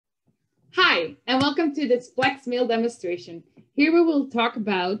Hi, and welcome to this Flexmail demonstration. Here we will talk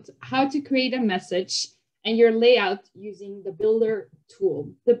about how to create a message and your layout using the Builder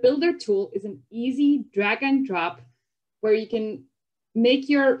tool. The Builder tool is an easy drag and drop where you can make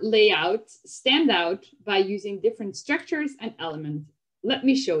your layout stand out by using different structures and elements. Let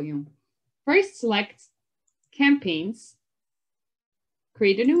me show you. First, select Campaigns,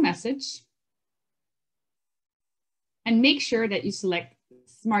 create a new message, and make sure that you select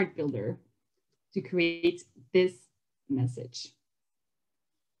Smart Builder to create this message.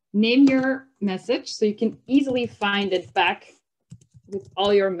 Name your message so you can easily find it back with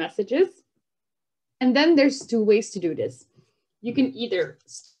all your messages. And then there's two ways to do this. You can either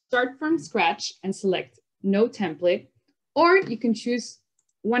start from scratch and select no template, or you can choose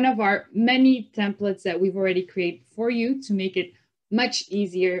one of our many templates that we've already created for you to make it much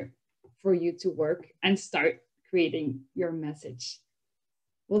easier for you to work and start creating your message.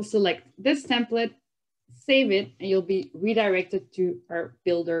 We'll select this template, save it, and you'll be redirected to our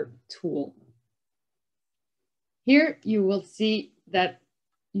Builder tool. Here you will see that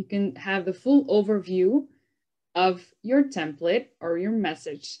you can have the full overview of your template or your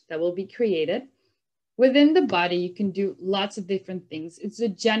message that will be created. Within the body, you can do lots of different things. It's a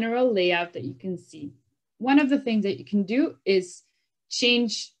general layout that you can see. One of the things that you can do is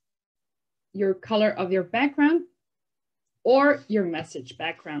change your color of your background or your message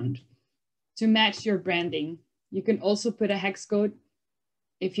background to match your branding. You can also put a hex code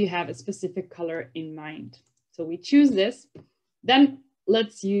if you have a specific color in mind. So we choose this. Then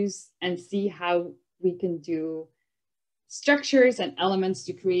let's use and see how we can do structures and elements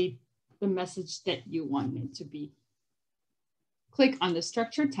to create the message that you want it to be. Click on the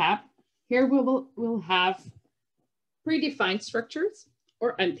Structure tab. Here we'll have predefined structures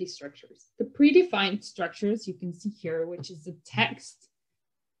or empty structures. The predefined structures you can see here, which is the text,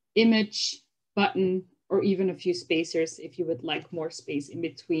 image, button, or even a few spacers if you would like more space in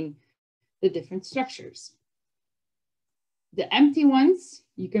between the different structures. The empty ones,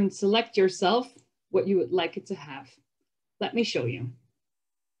 you can select yourself what you would like it to have. Let me show you.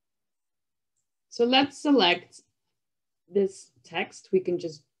 So let's select this text. We can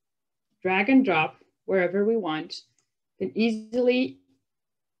just drag and drop wherever we want. You can easily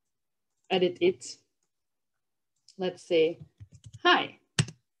edit it. Let's say, hi,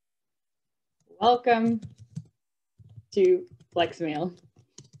 welcome to Flexmail.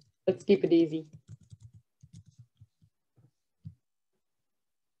 Let's keep it easy.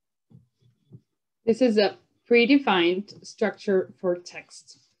 This is a predefined structure for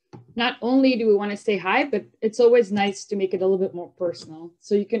text. Not only do we want to say hi, but it's always nice to make it a little bit more personal.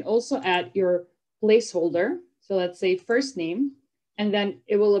 So you can also add your placeholder. So let's say first name, and then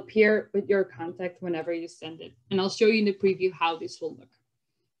it will appear with your contact whenever you send it. And I'll show you in the preview how this will look.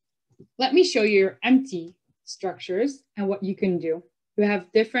 Let me show you your empty structures and what you can do. You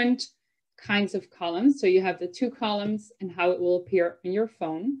have different kinds of columns. So you have the two columns and how it will appear on your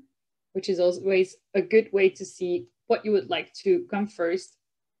phone, which is always a good way to see what you would like to come first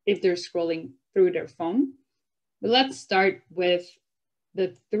if they're scrolling through their phone. But let's start with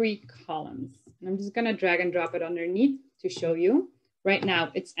the three columns. And I'm just gonna drag and drop it underneath to show you. Right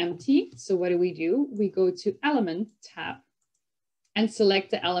now it's empty. So what do? We go to Element tab and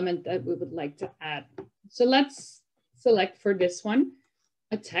select the element that we would like to add. So let's select for this one,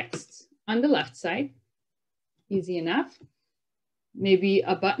 a text on the left side. Easy enough. Maybe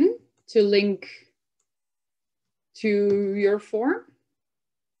a button to link to your form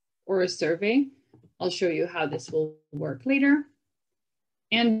or a survey. I'll show you how this will work later.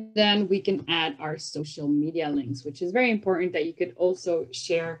 And then we can add our social media links, which is very important that you could also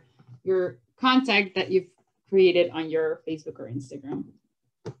share your contact that you've created on your Facebook or Instagram.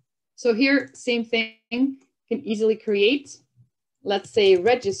 So here, same thing, you can easily create, let's say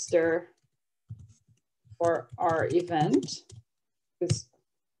register for our event, because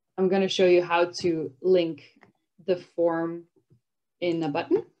I'm going to show you how to link the form in a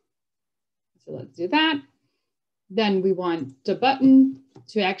button. So let's do that. Then we want the button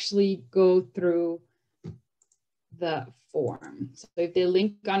to actually go through the form. So if they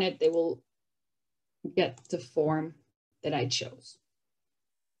link on it, they will get the form that I chose.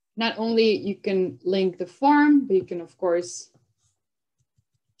 Not only you can link the form, but you can of course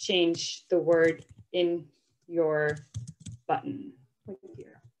change the word in your button right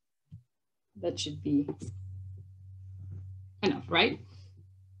here. That should be enough, right?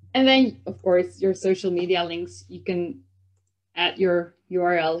 And then, of course, your social media links, you can add your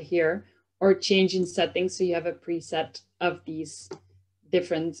URL here or change in settings so you have a preset of these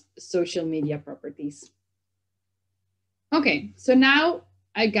different social media properties. Okay, so now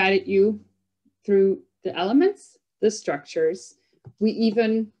I guided you through the elements, the structures. We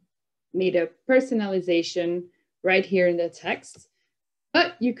even made a personalization right here in the text,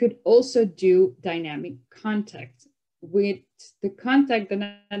 but you could also do dynamic content. With the content,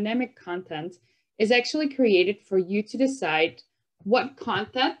 the dynamic content is actually created for you to decide what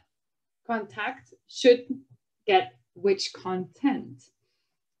contact should get which content.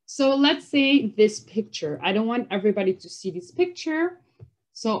 So let's say this picture. I don't want everybody to see this picture.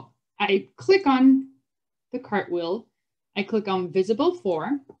 So I click on the cartwheel. I click on visible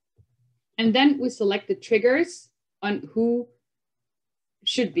for, and then we select the triggers on who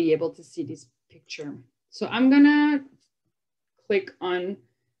should be able to see this picture. So I'm gonna click on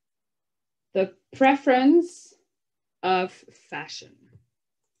the preference of fashion.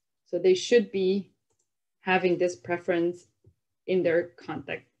 So they should be having this preference in their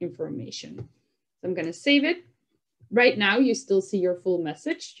contact information. So I'm gonna save it. Right now, you still see your full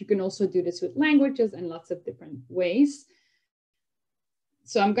message. You can also do this with languages and lots of different ways.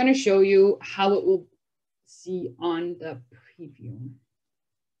 So I'm gonna show you how it will see on the preview.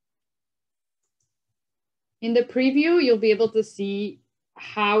 In the preview, you'll be able to see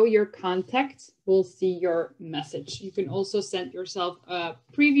how your contact will see your message. You can also send yourself a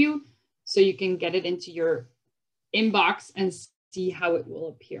preview so you can get it into your inbox and see how it will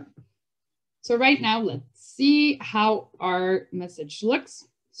appear. So right now, let's see how our message looks.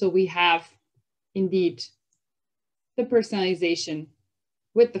 So we have indeed the personalization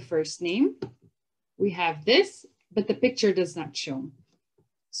with the first name. We have this, but the picture does not show.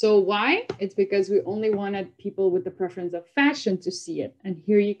 So why? It's because we only wanted people with the preference of fashion to see it. And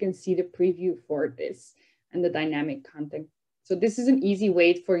here you can see the preview for this and the dynamic content. So this is an easy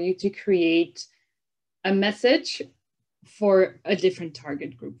way for you to create a message for a different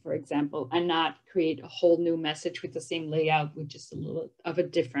target group, for example, and not create a whole new message with the same layout with just a little of a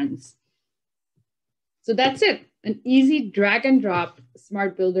difference. So that's it, an easy drag and drop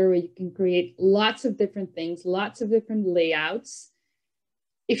smart builder where you can create lots of different things, lots of different layouts.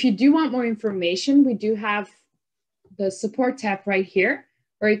 If you do want more information, we do have the support tab right here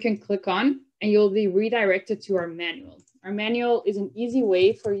where you can click on and you'll be redirected to our manual. Our manual is an easy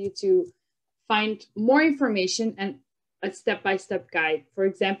way for you to find more information and a step-by-step guide. For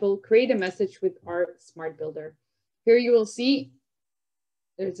example, create a message with our smart builder. Here you will see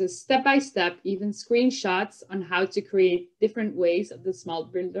there's a step-by-step, even screenshots on how to create different ways of the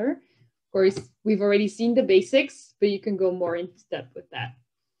smart builder. Of course, we've already seen the basics, but you can go more into depth with that.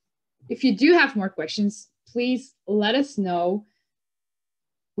 If you do have more questions, please let us know.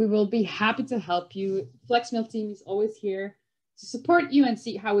 We will be happy to help you. Flexmail team is always here to support you and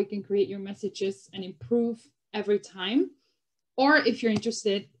see how we can create your messages and improve every time. Or if you're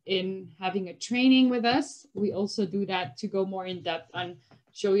interested in having a training with us, we also do that to go more in depth and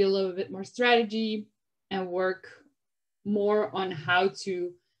show you a little bit more strategy and work more on how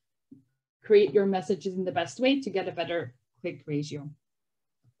to create your messages in the best way to get a better click ratio.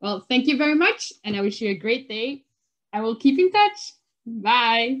 Well, thank you very much, and I wish you a great day. I will keep in touch.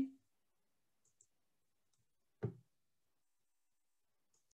 Bye.